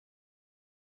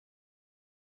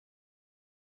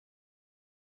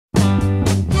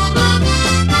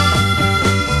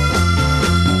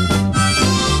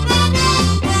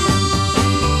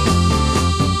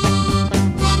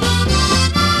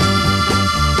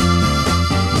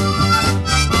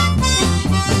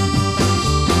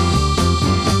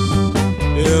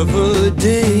Every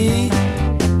day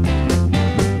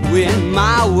when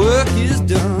my work is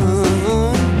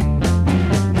done,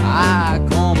 I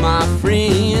call my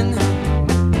friend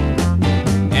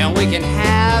and we can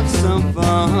have some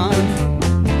fun.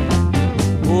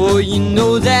 Oh, you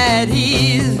know that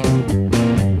he's,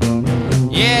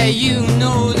 yeah, you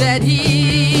know that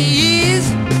he's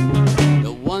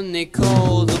the one they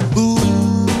call the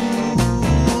boo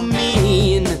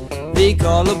man. They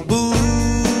call a boo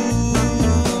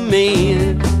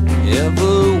man.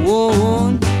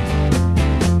 Everyone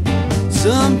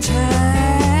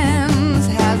sometimes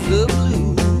has the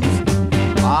blues.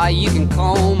 Ah, you can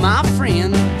call my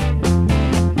friend.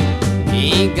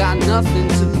 He ain't got nothing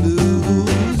to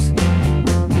lose.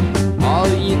 Oh,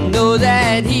 you know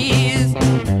that he's,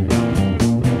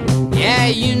 yeah,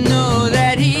 you know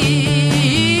that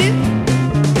he's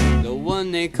the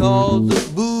one they call the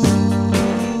boo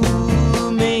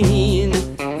man.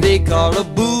 They call a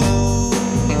boo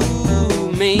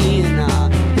man.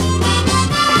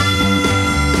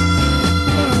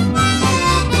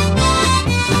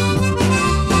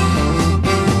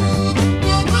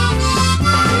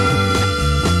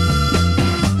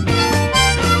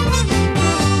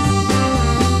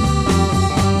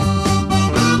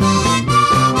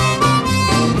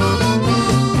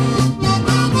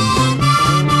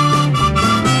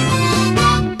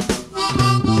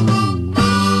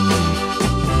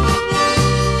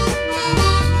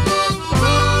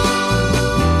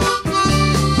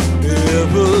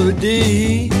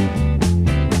 Day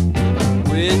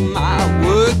when my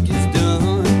work is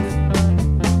done,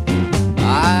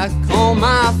 I call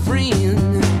my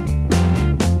friend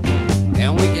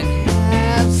and we can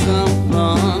have some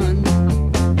fun.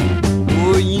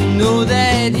 Oh, you know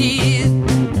that he's,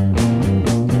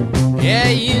 yeah,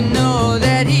 you know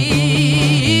that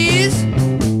he's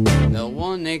the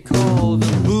one they call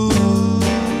the boo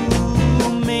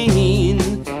man.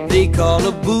 They call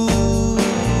a boo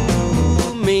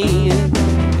man.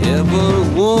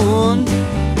 Everyone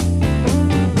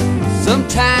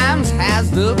sometimes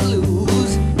has the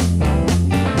blues.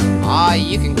 Ah,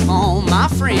 you can call my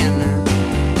friend.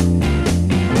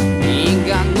 He ain't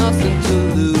got nothing to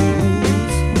lose.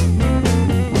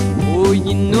 Oh,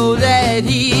 you know that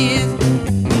he's,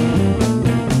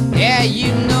 yeah,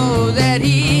 you know that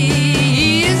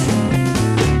he's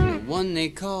the one they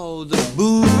call the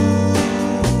boo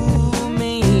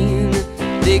man.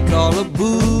 They call a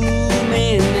boo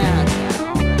man now.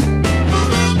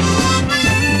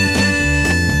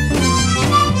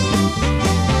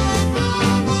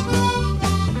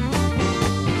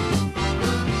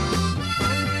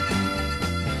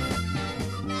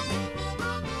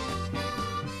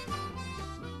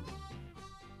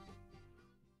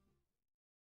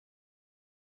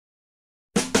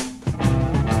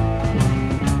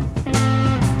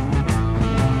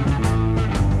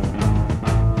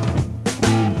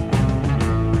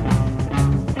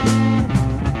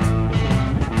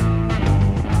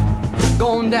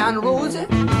 Going down the road,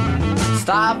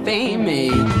 stop ain't me.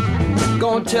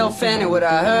 Gonna tell Fanny what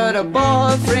I heard her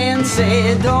boyfriend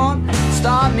say. Don't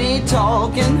start me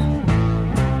talking.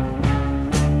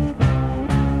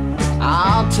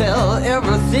 I'll tell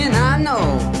everything I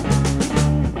know.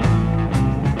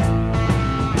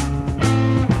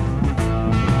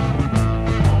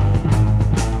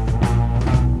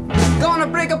 Gonna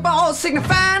break up all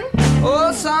signifying.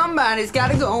 Oh, somebody's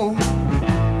gotta go.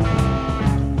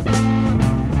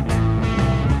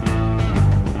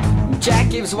 Jack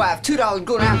gave his wife $2 to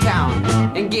go downtown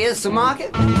and get some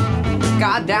market.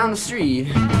 Got down the street.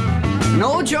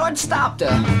 No, George stopped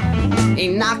her. He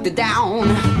knocked her down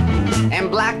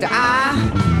and blacked her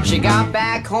eye. She got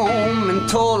back home and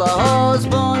told her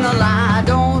husband a lie.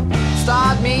 Don't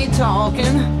start me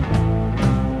talking.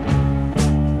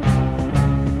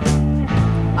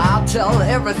 I'll tell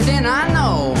everything I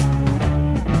know.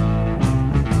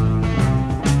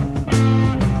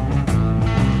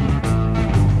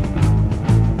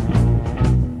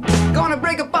 Gonna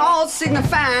break up all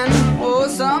signifying. Oh,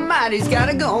 somebody's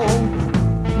gotta go.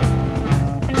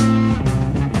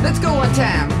 Let's go one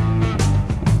time.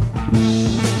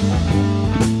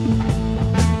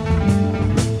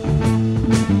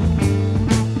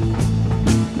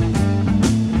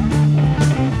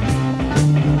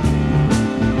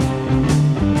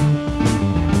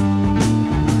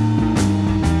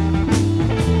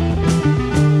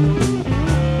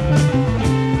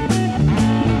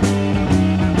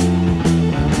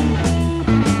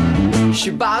 She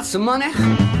bought some money,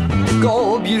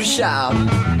 go beauty shop.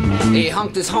 He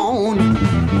honked his horn,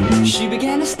 she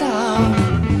began to stop.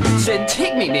 Said,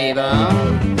 take me, baby,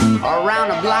 around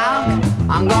the block.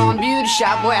 I'm going beauty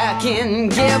shop where I can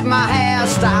give my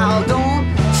hairstyle. Don't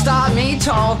start me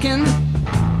talking.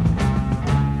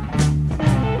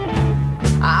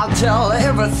 I'll tell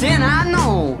everything I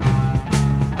know.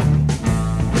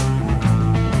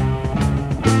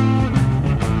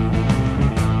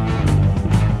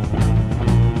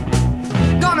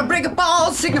 Gonna break a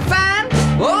ball signifying,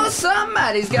 oh,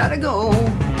 somebody's gotta go.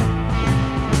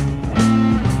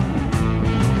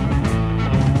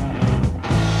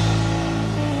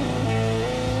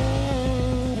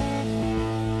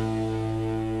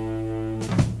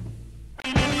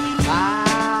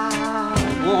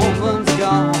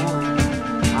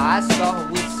 I saw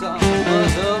with some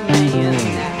other man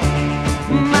now.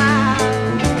 My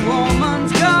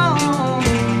woman's gone.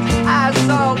 I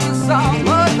saw with some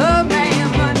other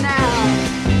man, but now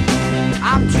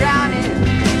I'm drowning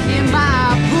in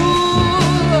my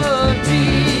pool of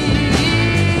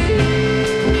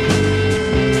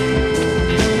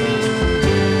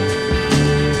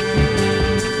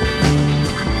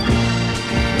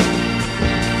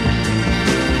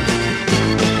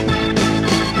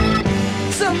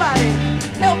Somebody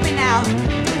help me now.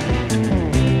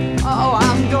 Oh,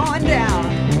 I'm going down.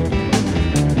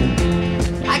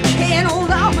 I can't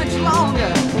hold out much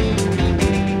longer.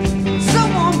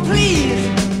 Someone please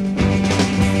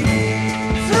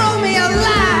throw me a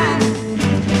line.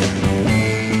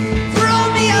 Throw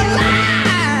me a line.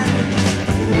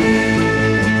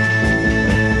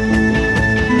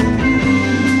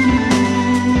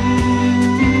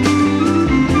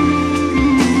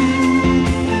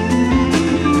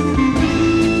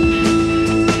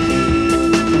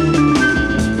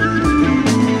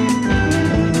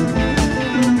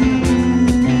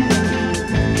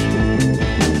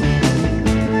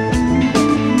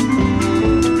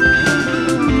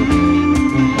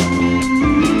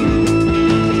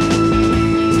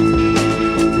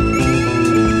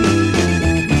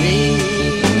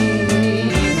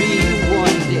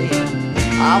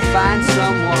 I'll find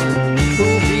someone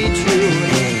who'll be true,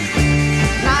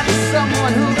 not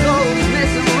someone who goes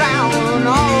messing around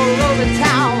all over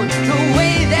town the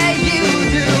way that you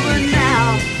do. And now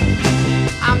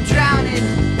I'm drowning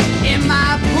in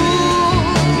my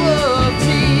pool of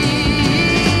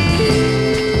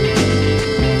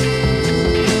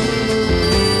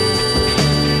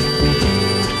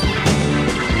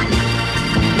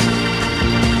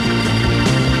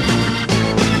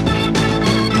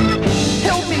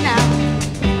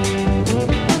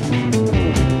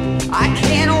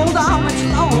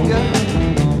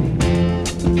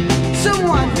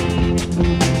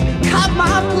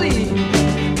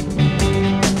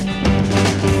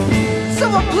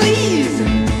please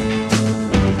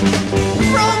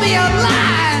throw me a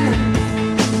line.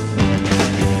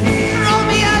 Throw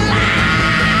me a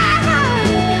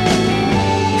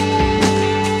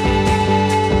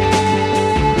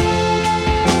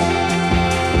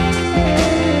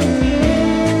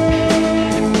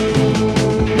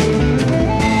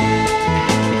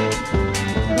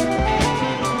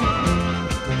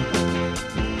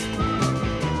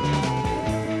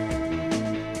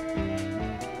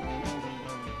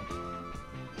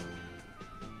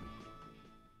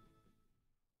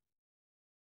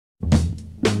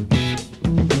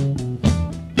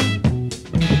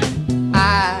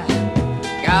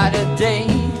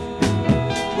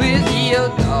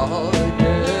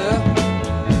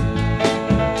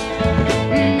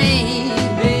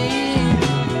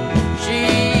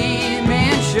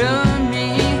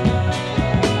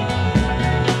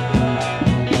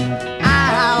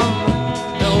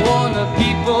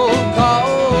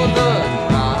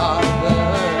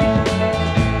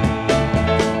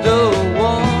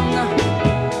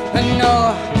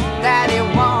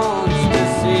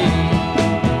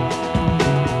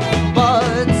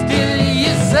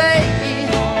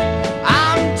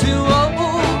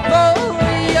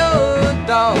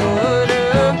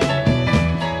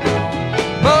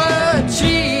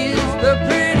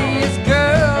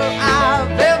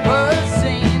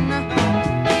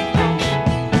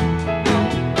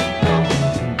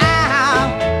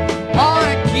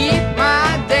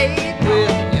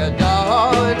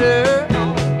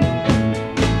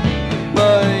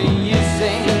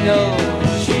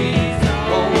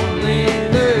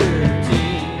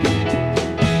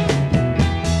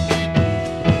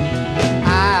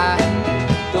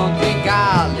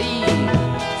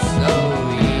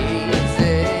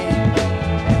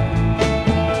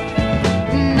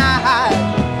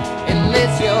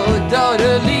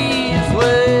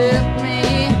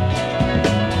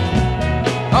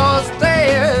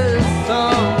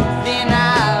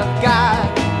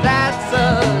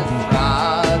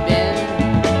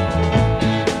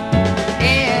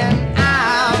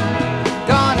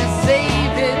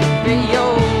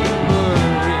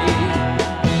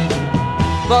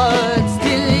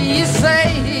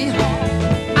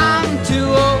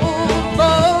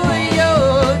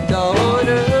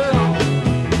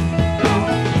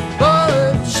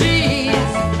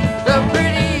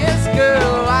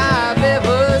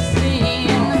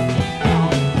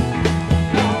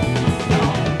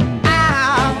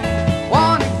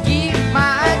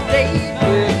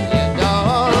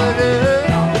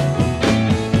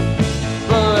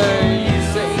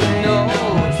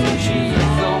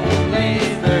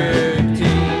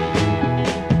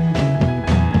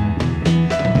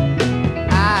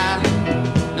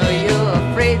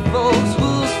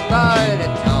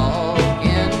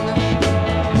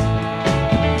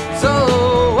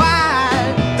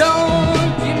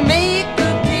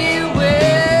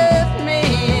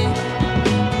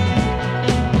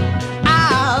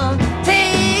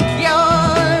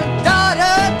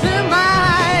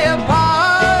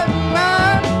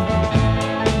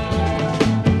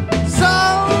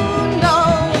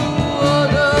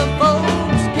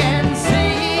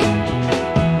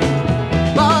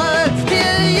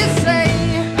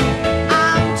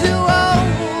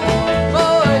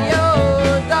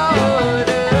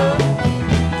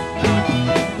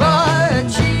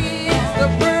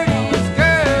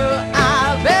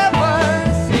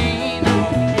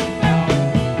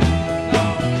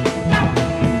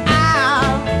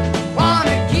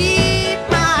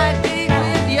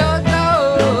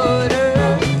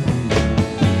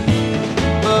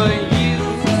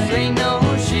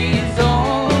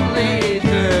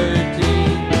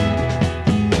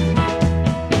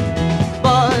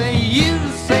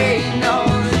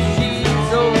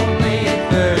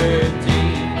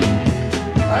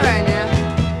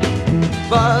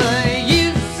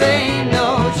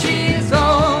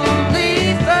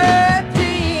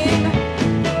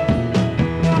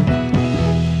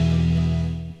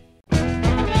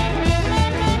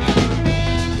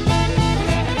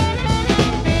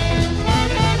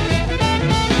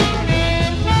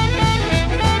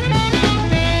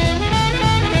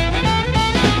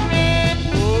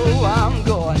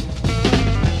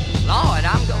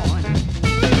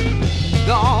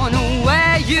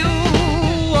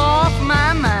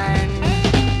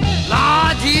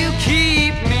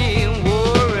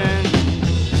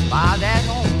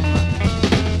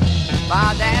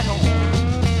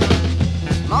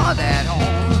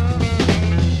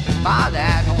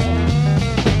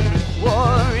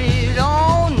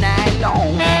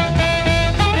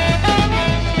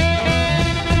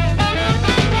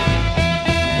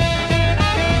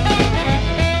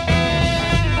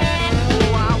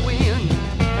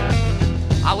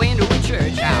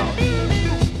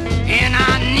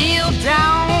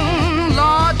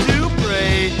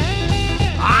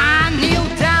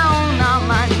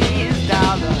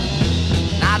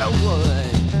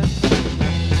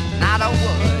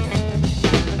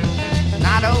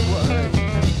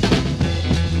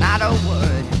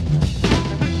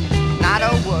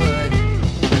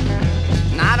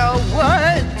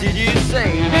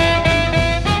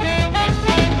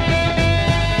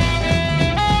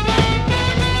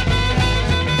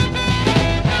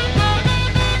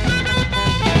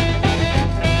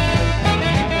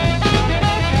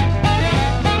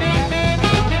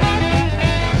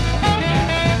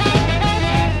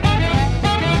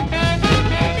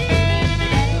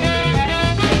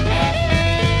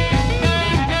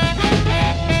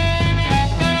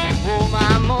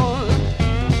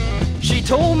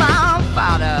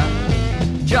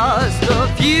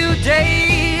few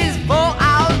days for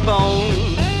our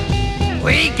bone.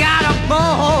 We got a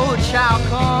boat, child,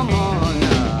 come on.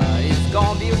 It's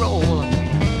gonna be roll.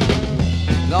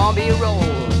 Gonna be roll.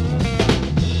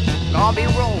 Gonna be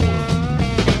roll.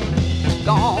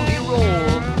 Gonna be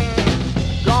roll.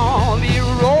 Gonna be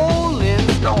rolling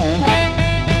stone.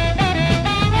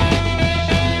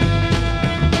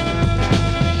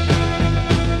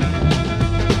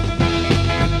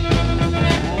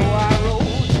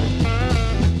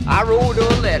 I wrote a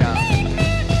letter,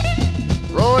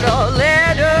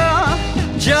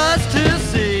 just to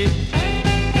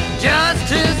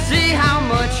see how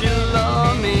much you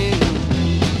love me,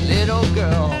 little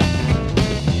girl,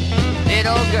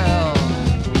 little girl,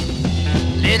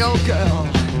 little girl,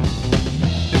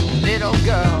 little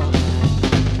girl,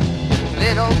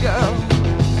 little girl,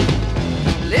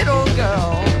 little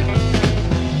girl,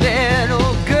 little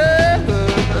girl.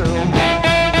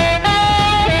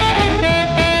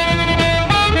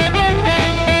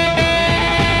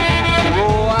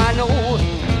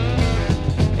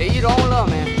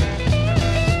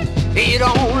 You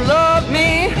don't love me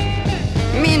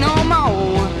no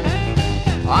more.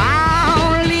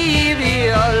 I'll leave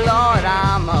you, Lord.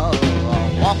 I'm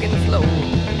walking slow.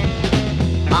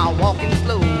 I'm walking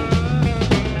slow.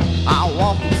 I'm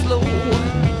walking slow.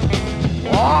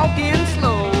 Walking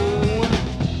slow.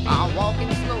 I'm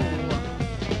walking slow.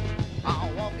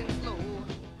 I'm walking slow.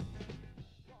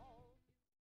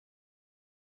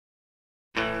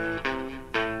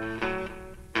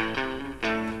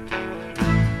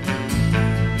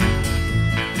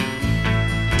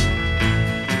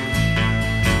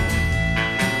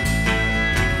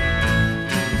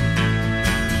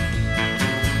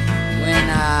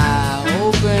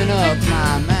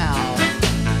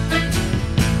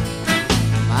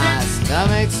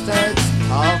 Starts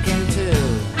talking too.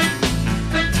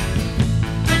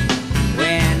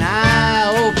 When I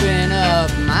open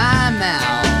up my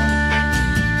mouth,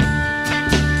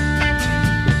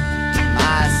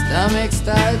 my stomach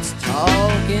starts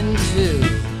talking too.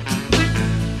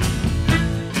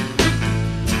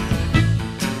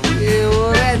 Yeah,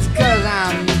 well, that's 'cause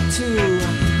I'm too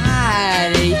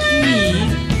high to eat.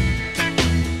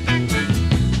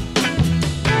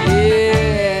 Yeah.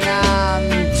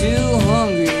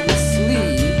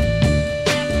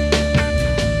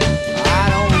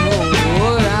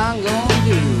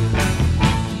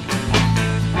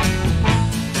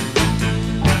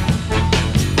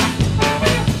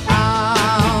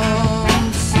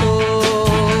 So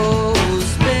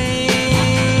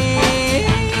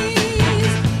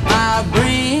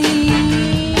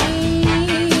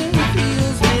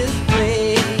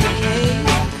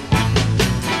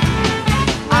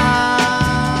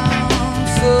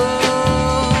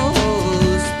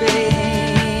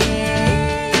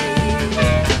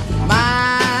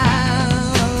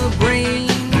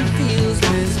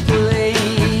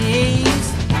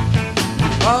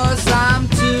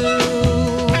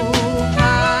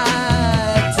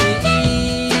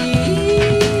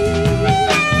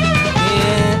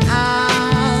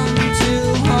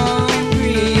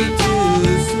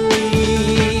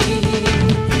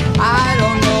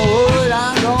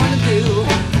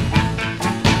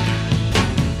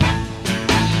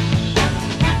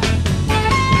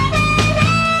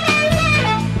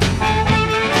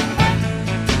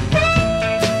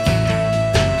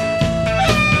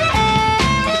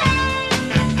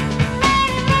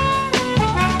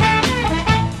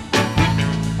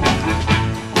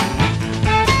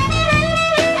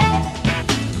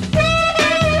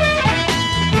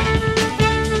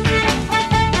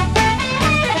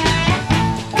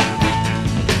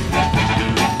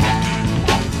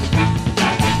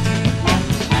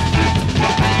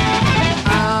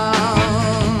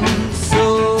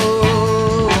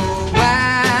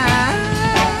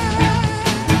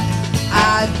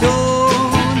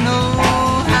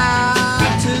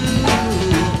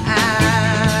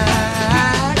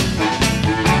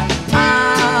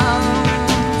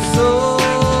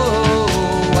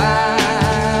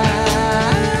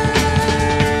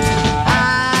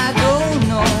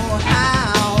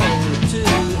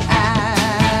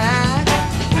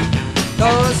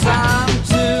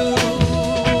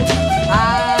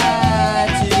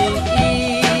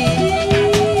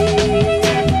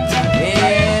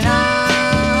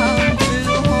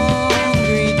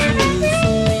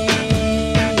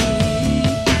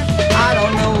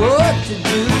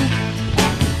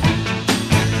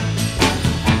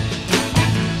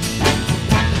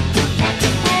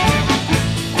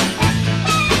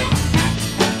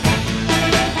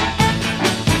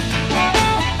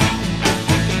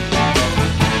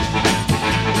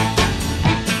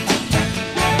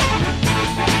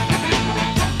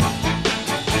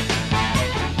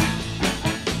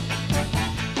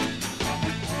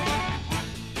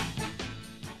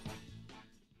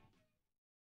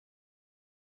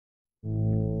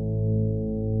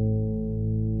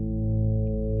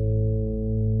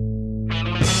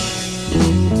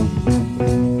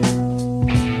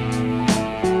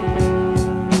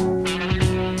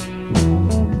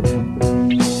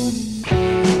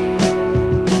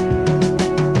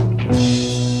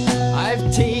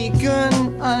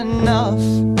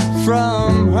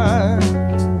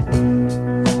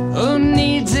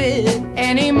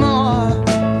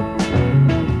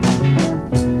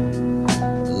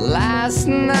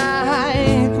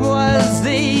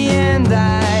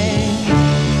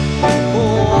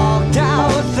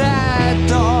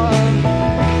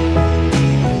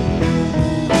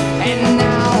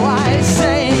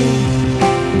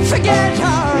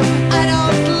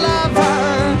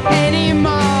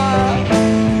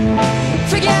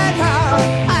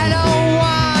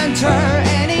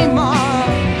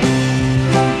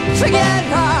Forget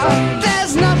her,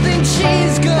 there's nothing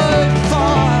she's good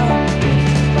for.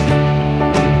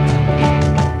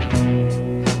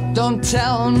 Don't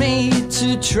tell me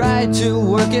to try to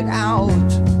work it out.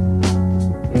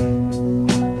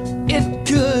 It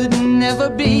could never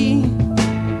be.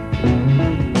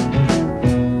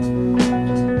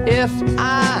 If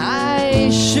I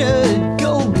should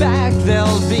go back,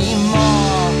 there'll be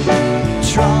more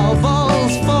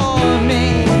troubles for me.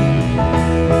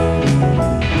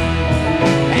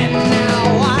 And now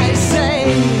I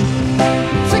say,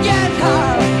 forget her,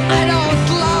 I don't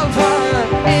love her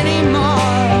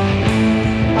anymore.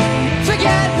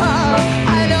 Forget her,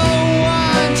 I don't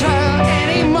want her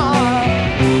anymore.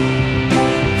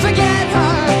 Forget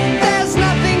her, there's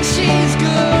nothing she's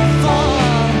good for.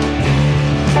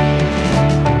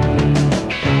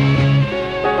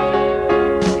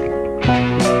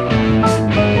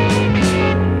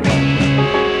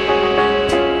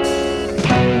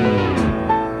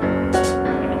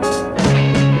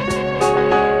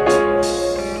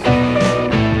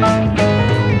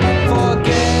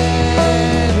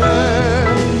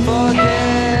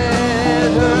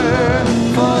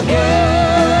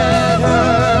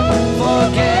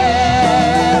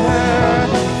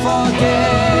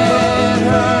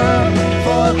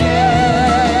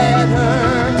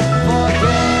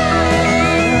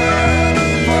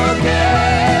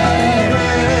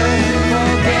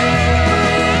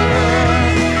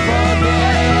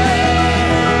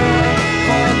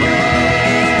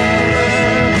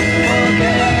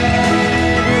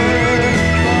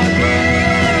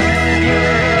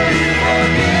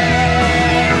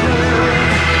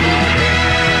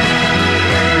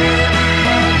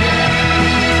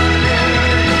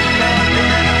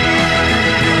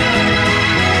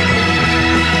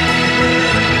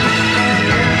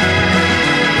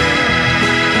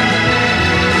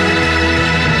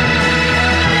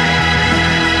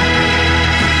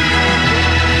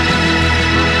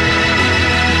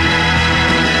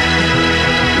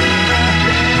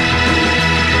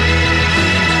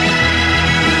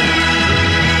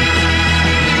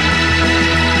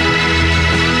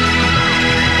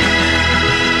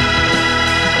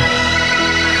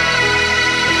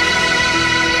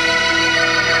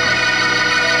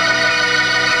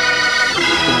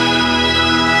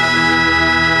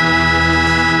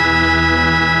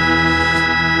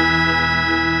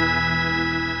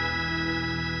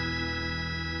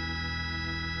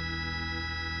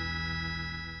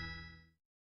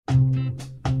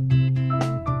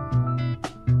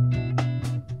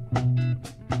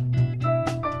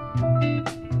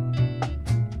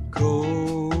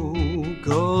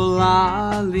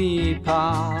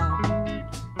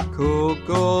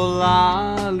 Coco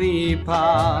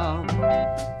Lollipop,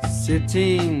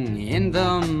 sitting in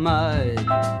the mud,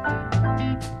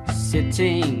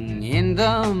 sitting in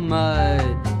the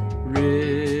mud,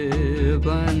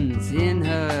 ribbons in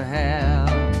her hair,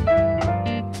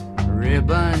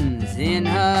 ribbons in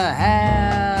her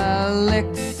hair,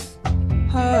 licks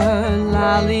her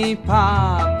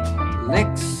lollipop,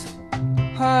 licks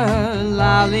her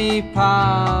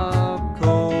lollipop.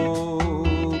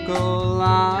 Coco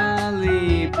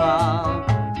Lollipop,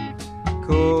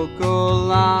 Coco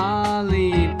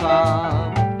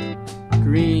Lollipop,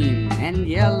 green and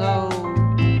yellow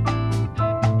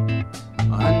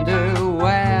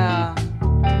underwear,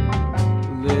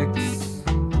 licks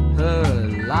her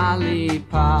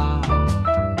lollipop,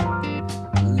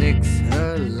 licks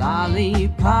her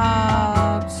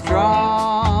lollipop,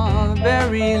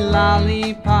 strawberry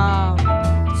lollipop,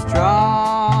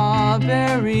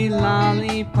 strawberry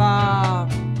lollipop.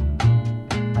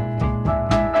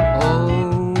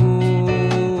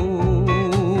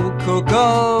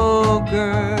 Coco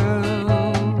girl,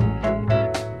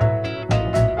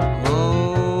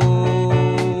 oh,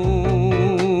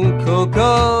 Coco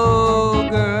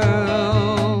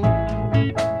girl,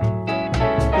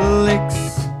 licks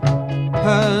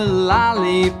her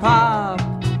lollipop,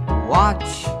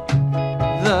 watch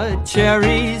the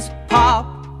cherries pop,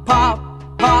 pop,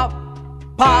 pop,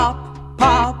 pop,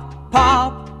 pop,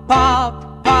 pop, pop,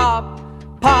 pop,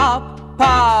 pop,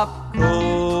 pop.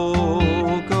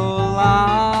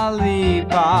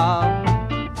 Lollipop,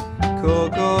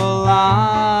 Coco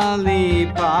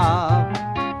Lollipop,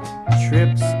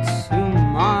 trips to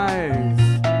Mars,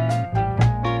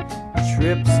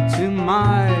 trips to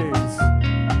Mars,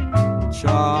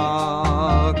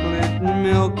 chocolate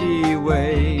Milky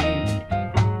Way,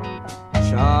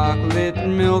 chocolate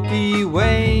Milky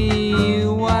Way.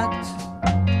 What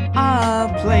a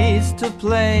place to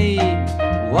play,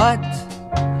 what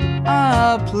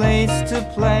a place to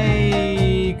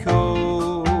play.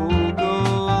 Coco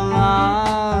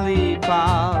Lollipop.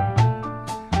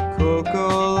 Coco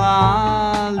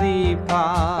Lollipop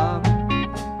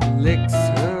licks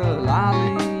her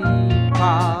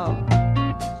lollipop,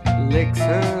 licks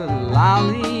her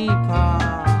lollipop,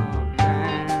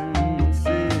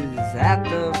 dances at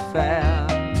the fair,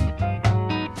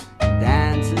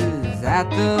 dances at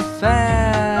the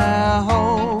fair.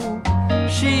 Oh,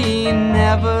 she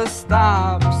never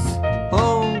stops.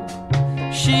 Oh,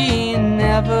 she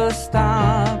never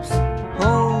stops.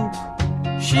 Oh,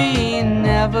 she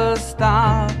never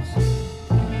stops.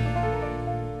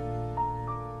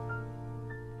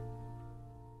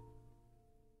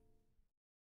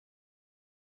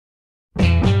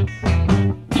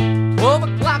 12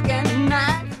 o'clock at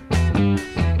night,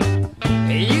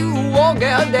 you walk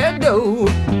out that door.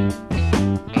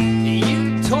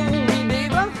 You told me,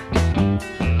 baby,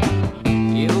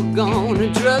 you're going to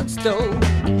drugstore.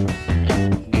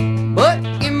 But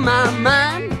in my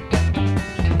mind,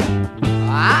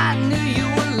 I knew you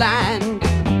were lying.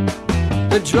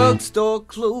 The drugstore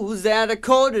closed at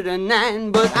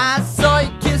 8:45, but I saw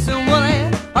you kissing Willie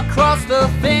across the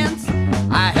fence.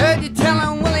 I heard you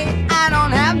telling Willie I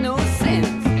don't have no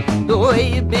sense. The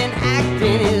way you've been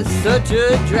acting is such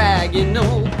a drag. You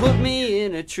know, put me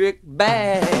in a trick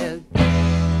bag.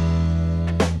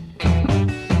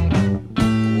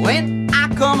 When I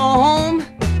come home,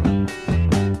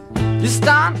 you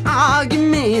start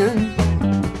arguing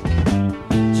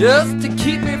just to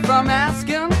keep me from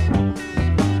asking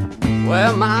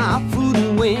where my food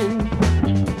and when.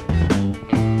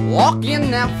 Walk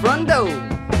in that front door,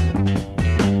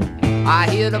 I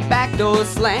hear the back door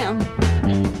slam.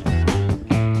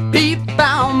 Peep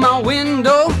out my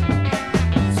window,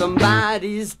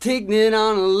 somebody's taking it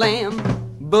on a lamb.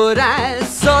 But I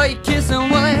saw you kissing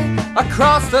Willie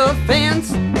across the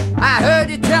fence. I heard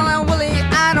you telling Willie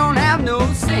I don't have no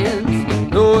sense.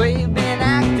 The way you've been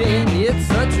acting, it's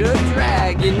such a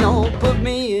drag. You know, put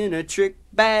me in a trick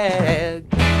bag.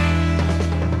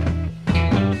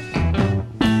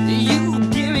 You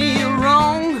give me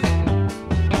wrong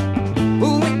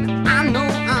when I know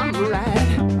I'm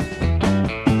right.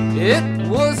 It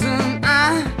wasn't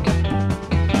I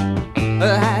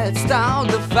that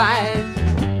started the fight.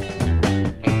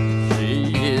 She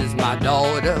is my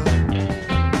daughter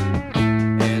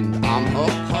and I'm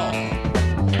her pa.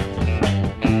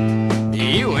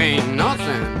 You ain't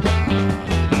nothing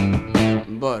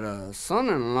but a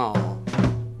son-in-law.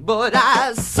 But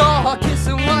I saw her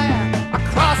kissing Willie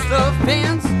across the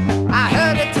fence. I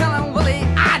heard her telling Willie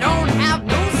I don't have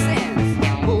no sense.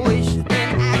 The way she's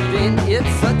been acting,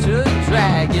 it's such a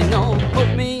drag. You know, put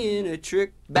me in a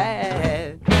trick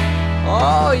bag.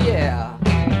 Oh yeah.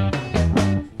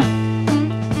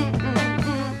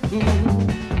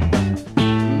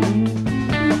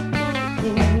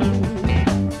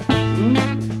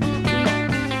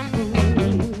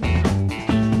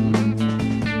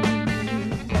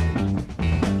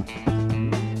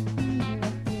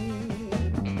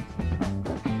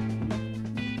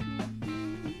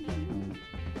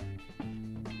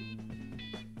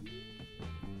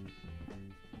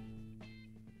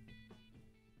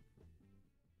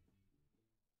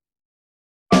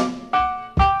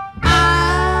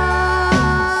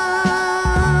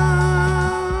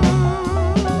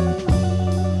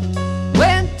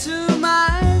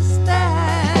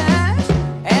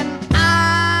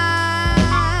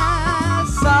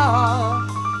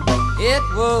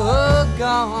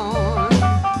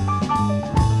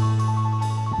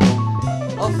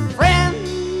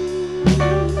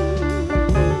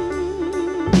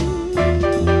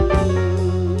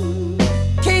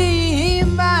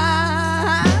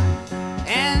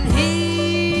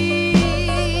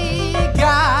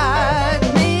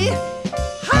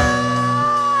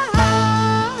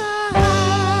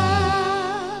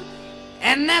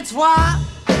 That's why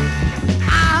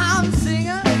I'm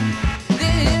singing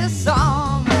this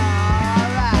song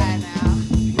right now.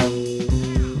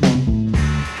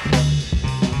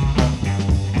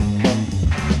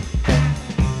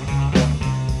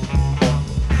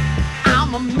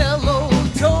 I'm a mellow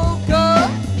joker.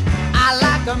 I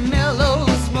like a mellow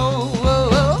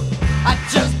smoke. I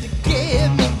just to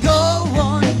get me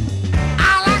going.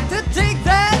 I like to take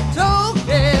that toke.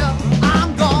 Yeah,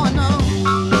 I'm gonna.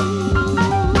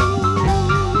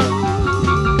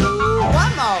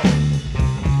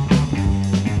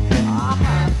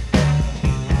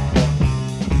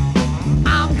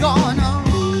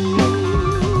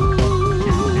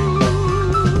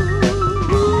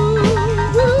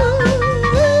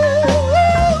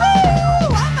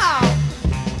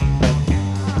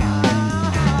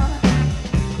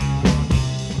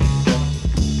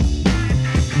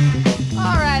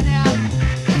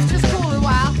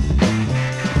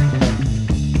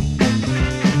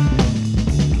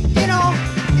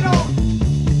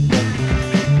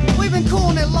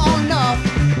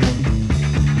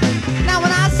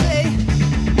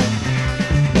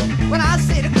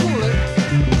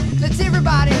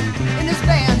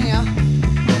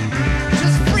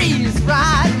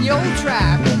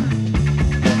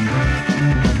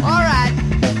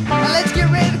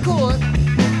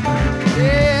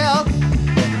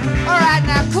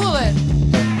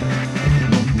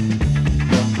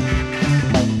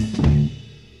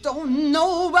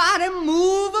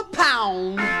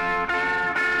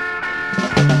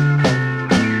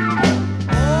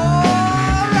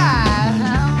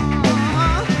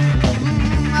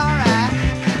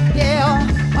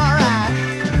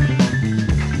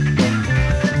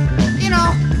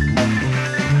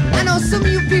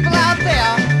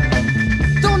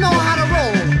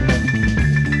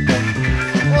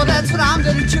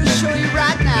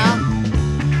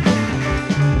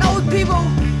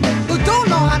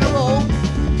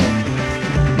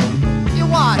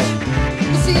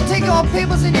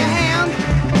 papers in your hand.